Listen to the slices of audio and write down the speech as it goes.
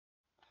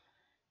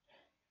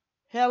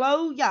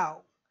Hello,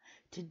 y'all.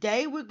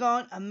 Today we're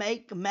going to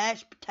make a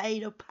mashed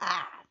potato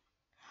pie.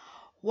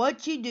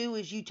 What you do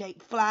is you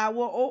take flour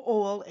or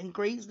oil and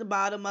grease the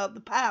bottom of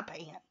the pie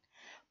pan.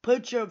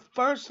 Put your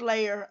first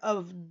layer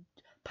of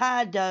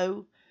pie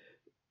dough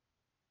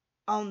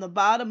on the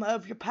bottom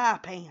of your pie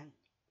pan.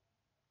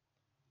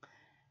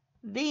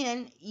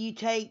 Then you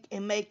take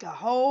and make a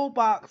whole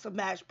box of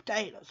mashed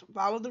potatoes.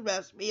 Follow the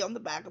recipe on the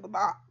back of the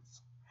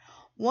box.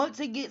 Once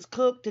it gets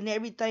cooked and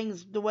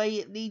everything's the way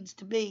it needs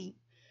to be,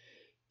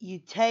 you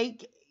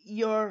take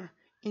your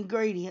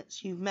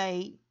ingredients you've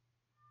made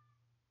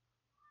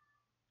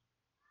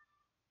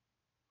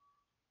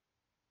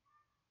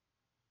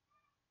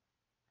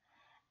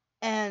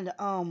and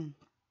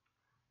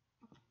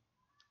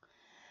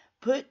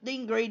put the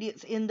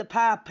ingredients in the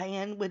pie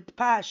pan with the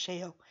pie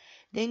shell.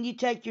 Then you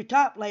take your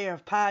top layer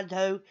of pie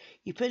dough,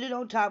 you put it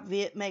on top of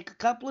it, make a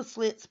couple of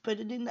slits,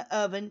 put it in the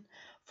oven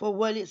for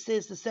what it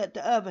says to set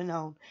the oven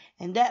on.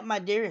 And that, my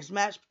dear, is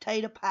mashed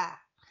potato pie.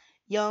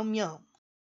 Yum, yum.